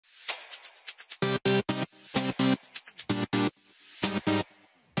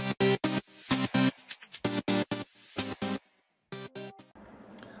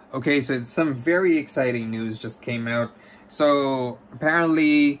Okay, so some very exciting news just came out. So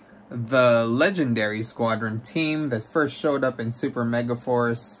apparently the legendary Squadron team that first showed up in Super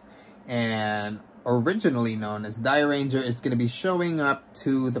Megaforce and originally known as Dairanger is going to be showing up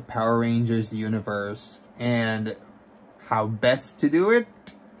to the Power Rangers universe. And how best to do it?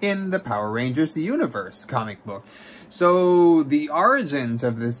 In the Power Rangers universe comic book. So the origins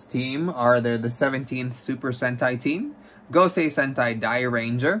of this team are they're the 17th Super Sentai team, Gosei Sentai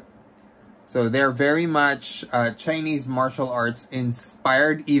Dairanger. So they're very much Chinese martial arts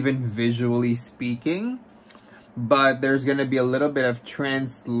inspired, even visually speaking. But there's going to be a little bit of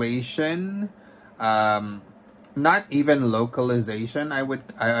translation, not even localization. I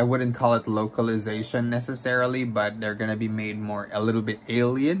wouldn't call it localization necessarily, but they're going to be made a little bit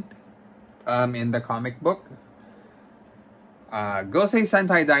alien in the comic book. Gosei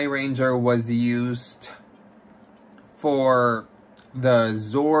Sentai Dairanger was used for the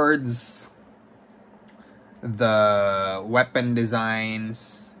Zords, the weapon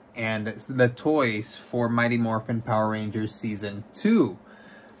designs, and the toys for Mighty Morphin Power Rangers Season 2.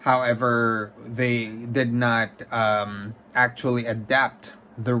 However, they did not actually adapt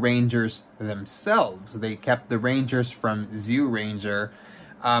the Rangers themselves. They kept the Rangers from Dairanger.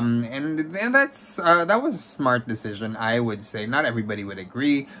 And that was a smart decision, I would say. Not everybody would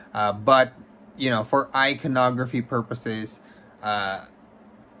agree, but, you know, for iconography purposes,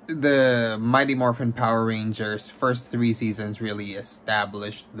 the Mighty Morphin Power Rangers first 3 seasons really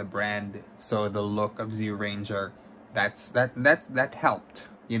established the brand. So the look of Dairanger, that helped,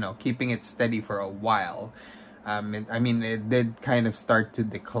 you know, keeping it steady for a while. I mean, it did kind of start to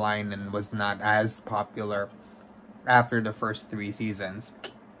decline and was not as popular after the first 3 seasons.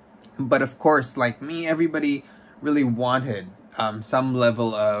 But of course, like me, everybody really wanted some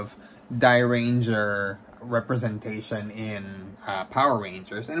level of Dairanger representation in Power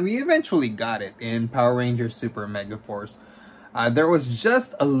Rangers, and we eventually got it in Power Rangers Super Megaforce. There was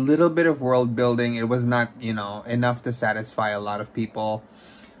just a little bit of world building. It was not, you know, enough to satisfy a lot of people,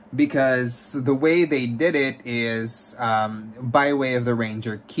 because the way they did it is by way of the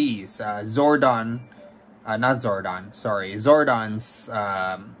Ranger keys. Zordon's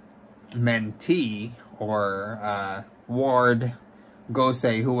mentee, or Ward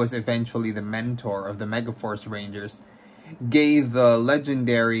Gosei, who was eventually the mentor of the Megaforce Rangers, gave the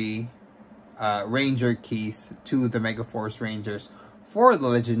legendary Ranger keys to the Megaforce Rangers for the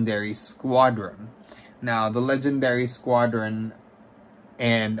legendary Squadron. Now, the legendary Squadron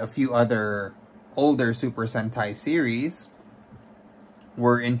and a few other older Super Sentai series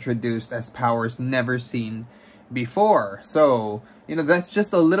were introduced as powers never seen before. So, you know, that's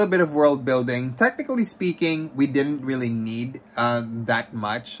just a little bit of world building. Technically speaking, we didn't really need that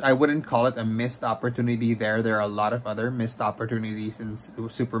much. I wouldn't call it a missed opportunity there. There are a lot of other missed opportunities in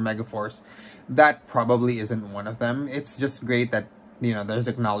Super Megaforce. That probably isn't one of them. It's just great that, you know, there's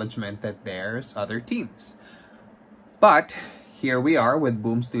acknowledgement that there's other teams. But here we are with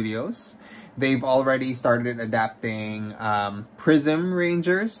Boom Studios. They've already started adapting Prism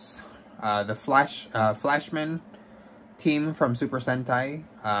Rangers, the Flashman team from Super Sentai,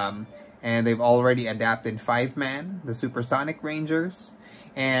 and they've already adapted 5-Man, the Supersonic Rangers,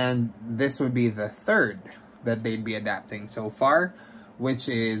 and this would be the 3rd that they'd be adapting so far, which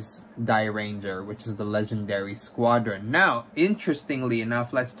is Dairanger, which is the legendary Squadron. Now, interestingly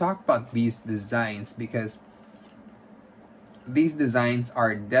enough, let's talk about these designs, because these designs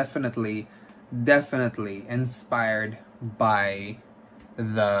are definitely inspired by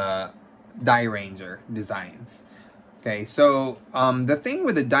the Dairanger designs. Okay, so the thing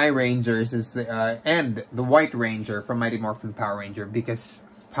with the Dairangers is and the White Ranger from Mighty Morphin Power Rangers,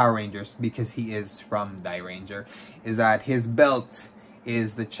 because he is from Dairanger, is that his belt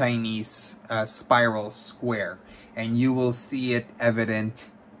is the Chinese spiral square, and you will see it evident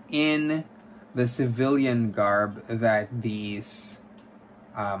in the civilian garb that these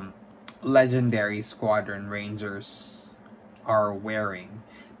legendary Squadron Rangers are wearing.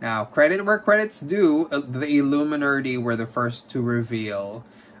 Now, credit where credit's due, the Illuminati were the first to reveal.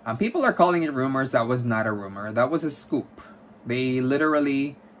 People are calling it rumors. That was not a rumor. That was a scoop. They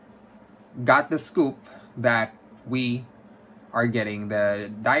literally got the scoop that we are getting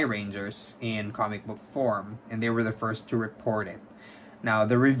the Dairangers in comic book form, and they were the first to report it. Now,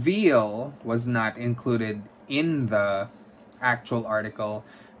 the reveal was not included in the actual article.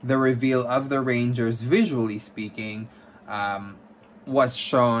 The reveal of the Rangers, visually speaking, was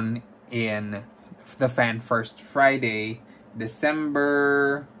shown in the Fan First Friday,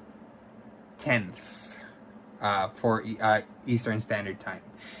 December 10th, for Eastern Standard Time.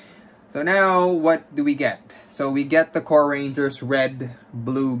 So now, what do we get? So we get the core Rangers, red,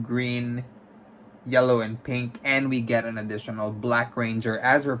 blue, green, yellow, and pink, and we get an additional Black Ranger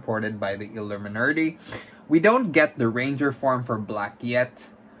as reported by the Illuminati. We don't get the Ranger form for Black yet,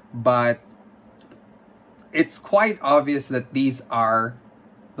 but it's quite obvious that these are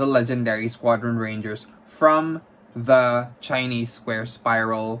the legendary Squadron Rangers from the Chinese square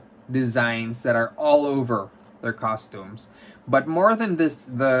spiral designs that are all over their costumes. But more than this,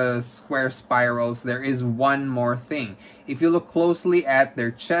 the square spirals, there is one more thing. If you look closely at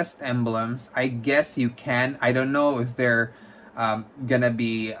their chest emblems, I guess you can. I don't know if they're gonna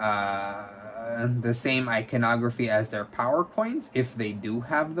be the same iconography as their power coins, if they do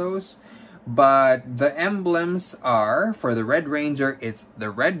have those. But the emblems are, for the Red Ranger, it's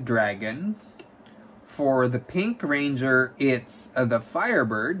the Red Dragon. For the Pink Ranger, it's the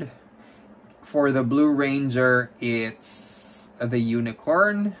Firebird. For the Blue Ranger, it's the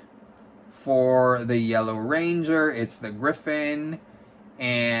Unicorn. For the Yellow Ranger, it's the Griffin.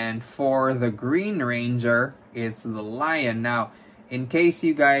 And for the Green Ranger, it's the Lion. Now, in case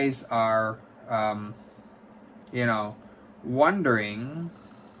you guys are, you know, wondering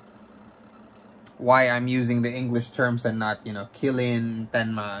why I'm using the English terms and not, you know, Kilin,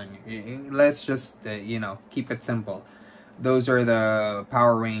 Tenma, let's just, you know, keep it simple. Those are the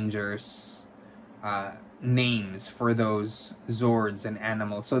Power Rangers names for those Zords and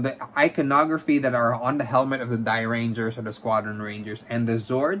animals. So the iconography that are on the helmet of the Dairangers or the Squadron Rangers and the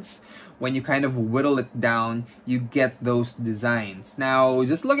Zords, when you kind of whittle it down, you get those designs. Now,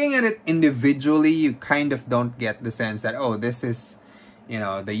 just looking at it individually, you kind of don't get the sense that, oh, this is, you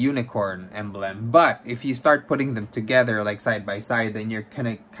know, the unicorn emblem. But if you start putting them together, like side by side, then you're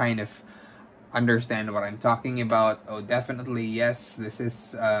gonna kind of understand what I'm talking about. Oh, definitely, yes, this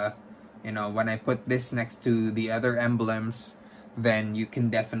is, you know, when I put this next to the other emblems, then you can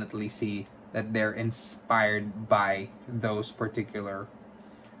definitely see that they're inspired by those particular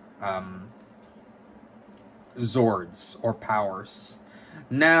Zords or powers.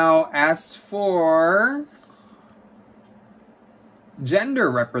 Now, as for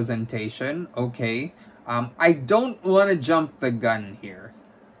gender representation, okay, I don't want to jump the gun here,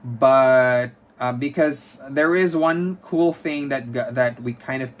 but because there is one cool thing that we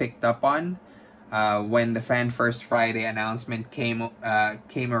kind of picked up on when the Fan First Friday announcement came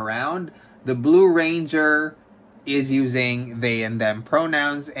around. The Blue Ranger is using they and them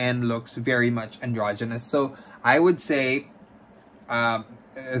pronouns and looks very much androgynous. So I would say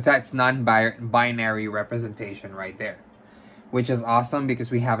that's non-binary representation right there, which is awesome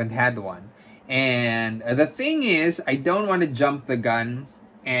because we haven't had one. And the thing is, I don't want to jump the gun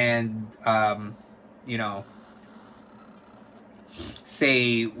and, you know,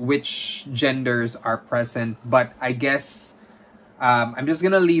 say which genders are present, but I guess I'm just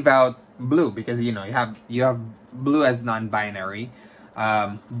gonna leave out blue because, you know, you have blue as non-binary.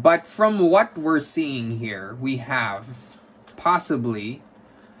 But from what we're seeing here, we have possibly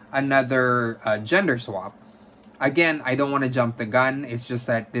another gender swap. Again, I don't want to jump the gun. It's just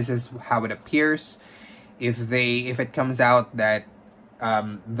that this is how it appears. If it comes out that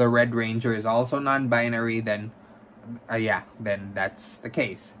the Red Ranger is also non-binary, then yeah, then that's the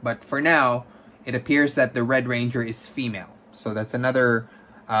case. But for now, it appears that the Red Ranger is female. So that's another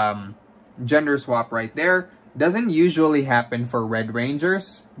gender swap right there. Doesn't usually happen for Red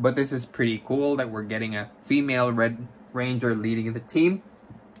Rangers, but this is pretty cool that we're getting a female Red Ranger leading the team.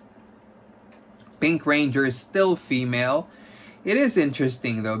 Pink Ranger is still female. It is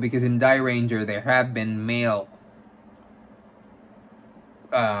interesting though, because in Dairanger there have been male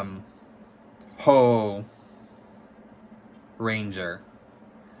Ho Ranger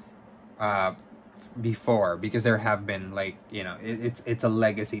before, because there have been, like, you know, it's a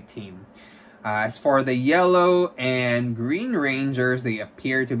legacy team. As for the Yellow and Green Rangers, they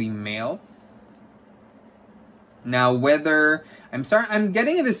appear to be male. Now, whether I'm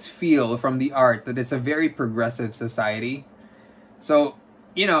getting this feel from the art that it's a very progressive society. So,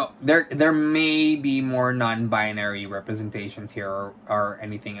 you know, there may be more non-binary representations here or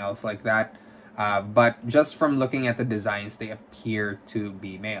anything else like that. But just from looking at the designs, they appear to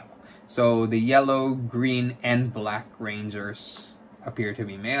be male. So the Yellow, Green, and Black Rangers appear to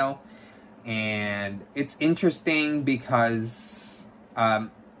be male. And it's interesting because,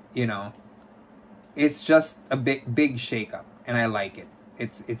 you know, it's just a big shakeup, and I like it.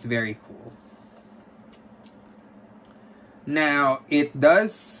 It's very cool. Now, it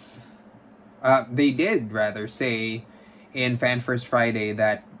does, they did rather say in Fan First Friday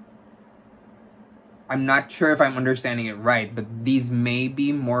that, I'm not sure if I'm understanding it right, but these may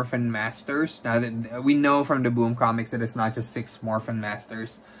be Morphin Masters. Now that we know from the Boom comics that it's not just 6 Morphin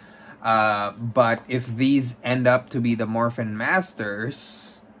Masters. But if these end up to be the Morphin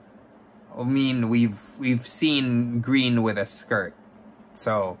Masters, I mean, we've seen green with a skirt,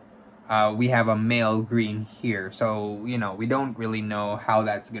 so we have a male green here. So you know, we don't really know how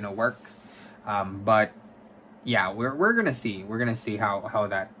that's gonna work, but yeah, we're gonna see. We're gonna see how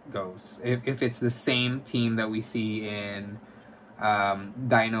that goes. If it's the same team that we see in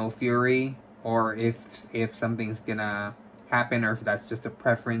Dino Fury, or if something's gonna happen, or if that's just a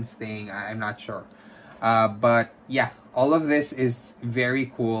preference thing, I'm not sure. But yeah, all of this is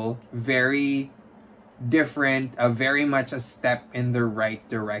very cool, very different, very much a step in the right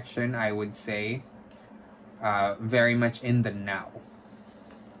direction, I would say. Very much in the now.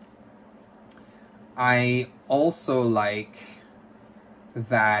 I also like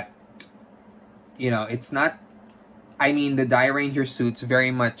that, you know, it's not, I mean, the Dairanger suits, very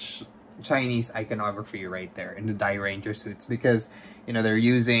much Chinese iconography right there in the Dairanger suits, because, you know, they're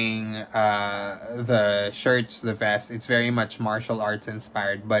using the shirts, the vest. It's very much martial arts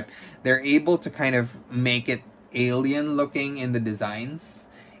inspired, but they're able to kind of make it alien looking in the designs,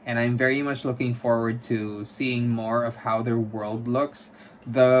 and I'm very much looking forward to seeing more of how their world looks.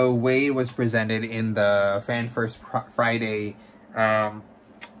 The way it was presented in the Fan First Friday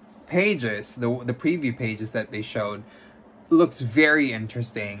pages, the preview pages that they showed, looks very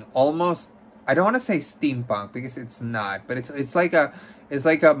interesting. Almost, I don't want to say steampunk because it's not, but it's like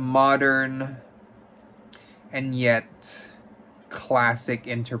a modern and yet classic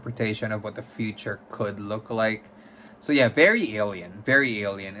interpretation of what the future could look like. So yeah, very alien,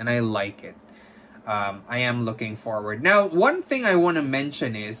 and I like it. I am looking forward. Now, one thing I want to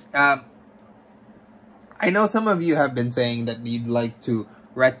mention is, I know some of you have been saying that you'd like to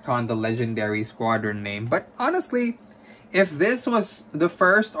retcon the Legendary Squadron name, but honestly, if this was the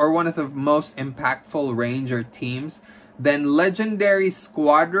first or one of the most impactful Ranger teams, then Legendary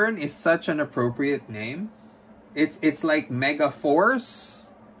Squadron is such an appropriate name. It's like Megaforce,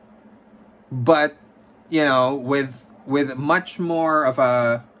 but, you know, with much more of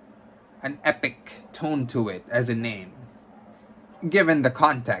an epic tone to it as a name, given the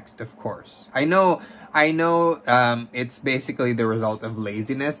context, of course. I know it's basically the result of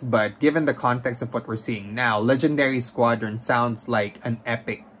laziness, but given the context of what we're seeing now, Legendary Squadron sounds like an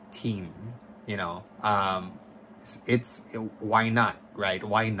epic team, you know. Why not, right?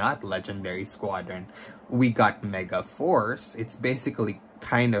 Why not Legendary Squadron? We got Mega Force. It's basically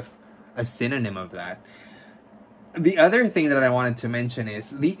kind of a synonym of that. The other thing that I wanted to mention is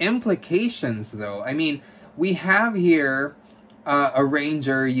the implications, though. I mean, we have here a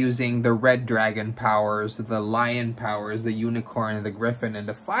Ranger using the Red Dragon powers, the Lion powers, the Unicorn, the Griffin, and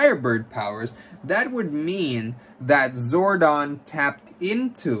the Firebird powers. That would mean that Zordon tapped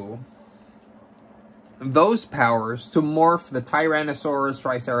into those powers to morph the Tyrannosaurus,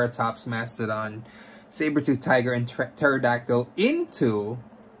 Triceratops, Mastodon, Saber-Tooth Tiger, and Pterodactyl into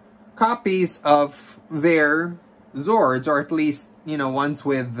copies of their Zords, or at least, you know, ones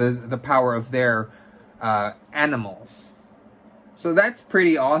with the power of their animals. So that's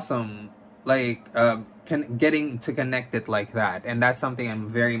pretty awesome, like, getting to connect it like that. And that's something I'm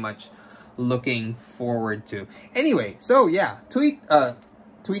very much looking forward to. Anyway, so yeah, tweet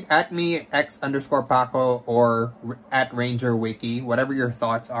at me, x_Paco, or at Ranger Wiki, whatever your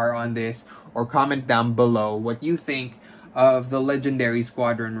thoughts are on this, or comment down below what you think of the Legendary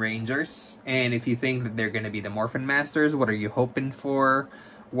Squadron Rangers, and if you think that they're going to be the Morphin Masters, what are you hoping for?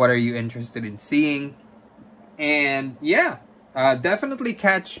 What are you interested in seeing? And yeah, definitely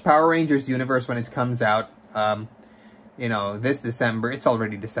catch Power Rangers Universe when it comes out. You know, this December. It's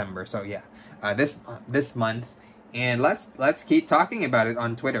already December, so yeah, this month. And let's keep talking about it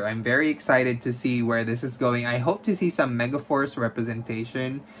on Twitter. I'm very excited to see where this is going. I hope to see some Megaforce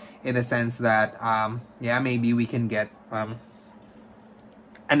representation, in the sense that, yeah, maybe we can get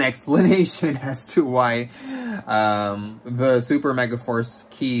an explanation as to why the Super Megaforce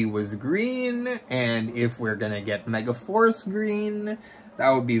key was green, and if we're gonna get Megaforce green, that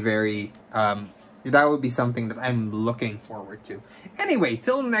would be very, that would be something that I'm looking forward to. Anyway,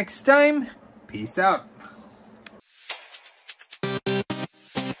 till next time, peace out.